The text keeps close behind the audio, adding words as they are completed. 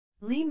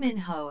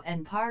Leeminho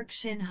and Park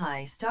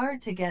Shin-hye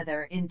starred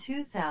together in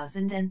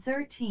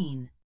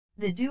 2013.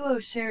 The duo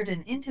shared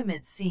an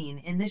intimate scene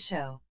in the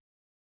show.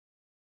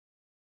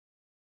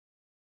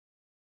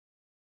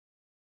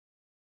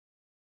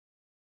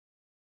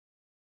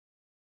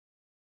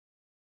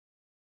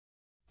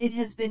 It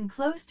has been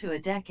close to a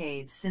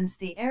decade since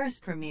the Heirs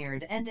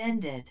premiered and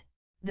ended.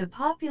 The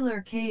popular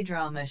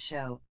K-drama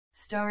show,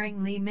 starring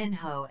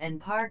Leeminho and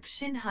Park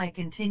Shin-hye,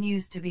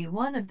 continues to be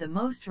one of the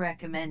most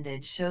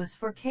recommended shows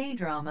for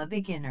K-drama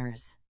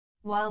beginners.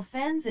 While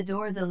fans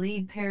adore the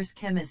lead pair's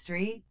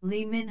chemistry,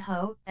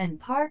 Leeminho and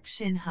Park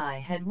Shin-hye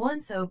had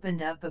once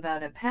opened up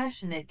about a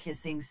passionate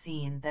kissing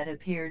scene that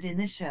appeared in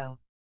the show.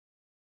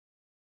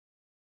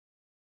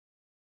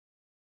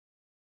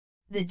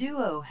 The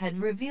duo had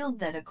revealed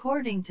that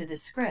according to the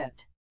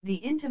script, the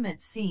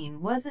intimate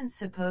scene wasn't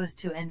supposed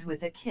to end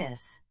with a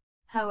kiss.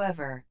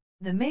 However,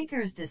 the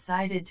makers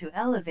decided to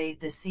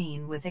elevate the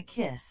scene with a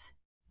kiss.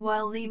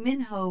 While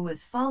Leeminho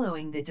was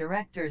following the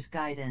director's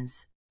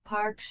guidance,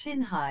 Park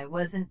Shin-hye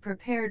wasn't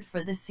prepared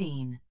for the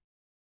scene.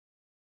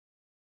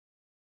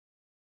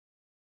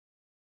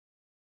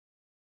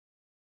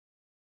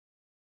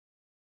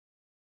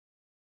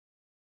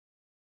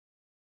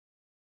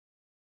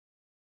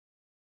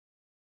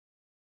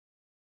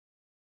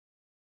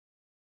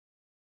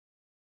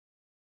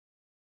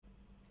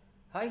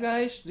 Hi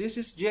guys, this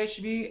is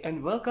GHB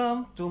and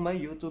welcome to my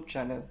YouTube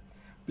channel.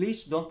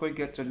 Please don't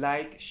forget to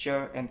like,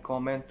 share, and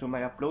comment to my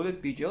uploaded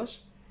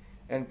videos.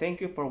 And thank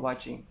you for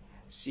watching.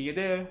 See you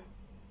there!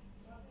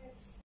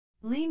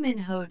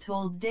 Leeminho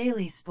told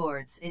Daily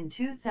Sports in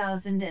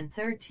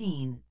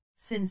 2013,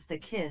 since the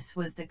kiss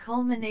was the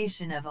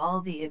culmination of all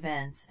the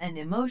events and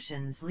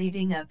emotions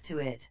leading up to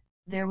it,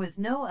 there was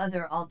no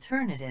other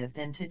alternative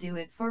than to do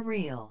it for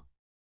real.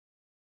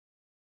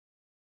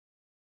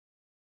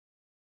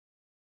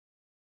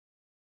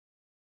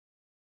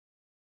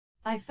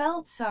 I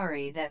felt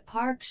sorry that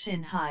Park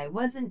Shin-hye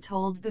wasn't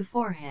told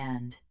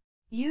beforehand.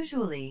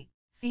 Usually,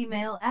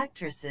 female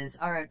actresses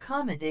are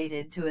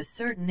accommodated to a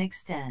certain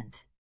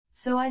extent.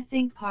 So I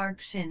think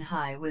Park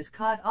Shin-hye was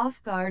caught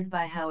off guard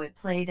by how it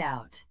played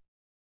out.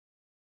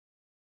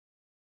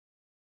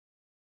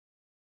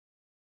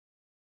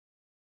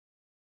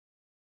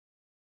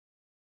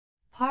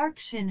 Park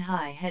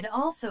Shin-hye had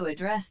also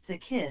addressed the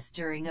kiss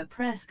during a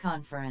press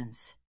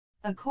conference.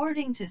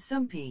 According to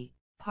Soompi,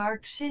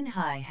 Park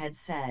Shin-hye had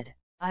said,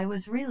 "I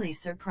was really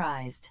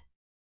surprised.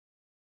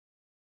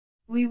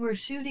 We were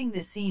shooting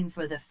the scene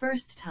for the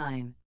first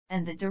time,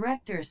 and the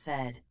director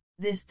said,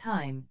 'This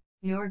time,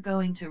 you're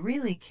going to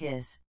really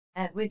kiss,'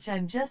 at which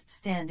I'm just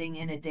standing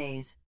in a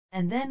daze,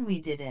 and then we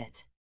did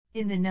it."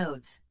 In the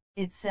notes,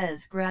 it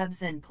says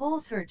grabs and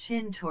pulls her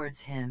chin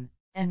towards him,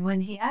 and when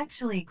he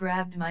actually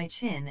grabbed my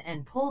chin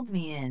and pulled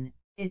me in,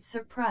 it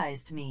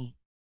surprised me.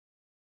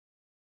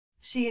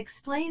 She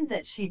explained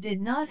that she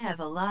did not have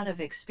a lot of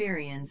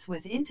experience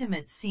with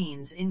intimate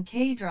scenes in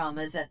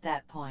K-dramas at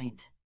that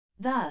point.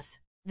 Thus,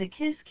 the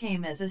kiss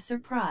came as a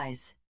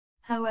surprise.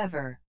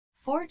 However,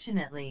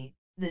 fortunately,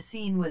 the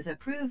scene was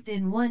approved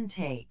in one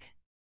take.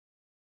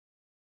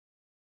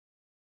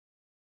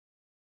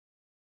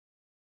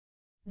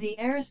 The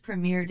Heirs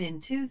premiered in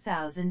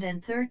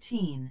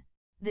 2013.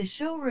 The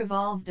show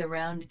revolved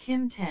around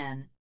Kim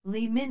Tan,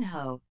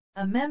 Leeminho,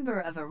 a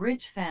member of a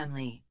rich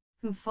family,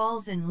 who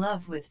falls in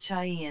love with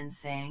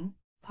Sang,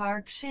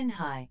 Park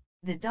Shin-hye,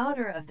 the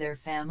daughter of their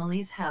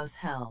family's house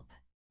help.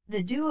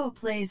 The duo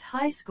plays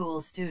high school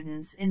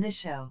students in the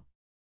show.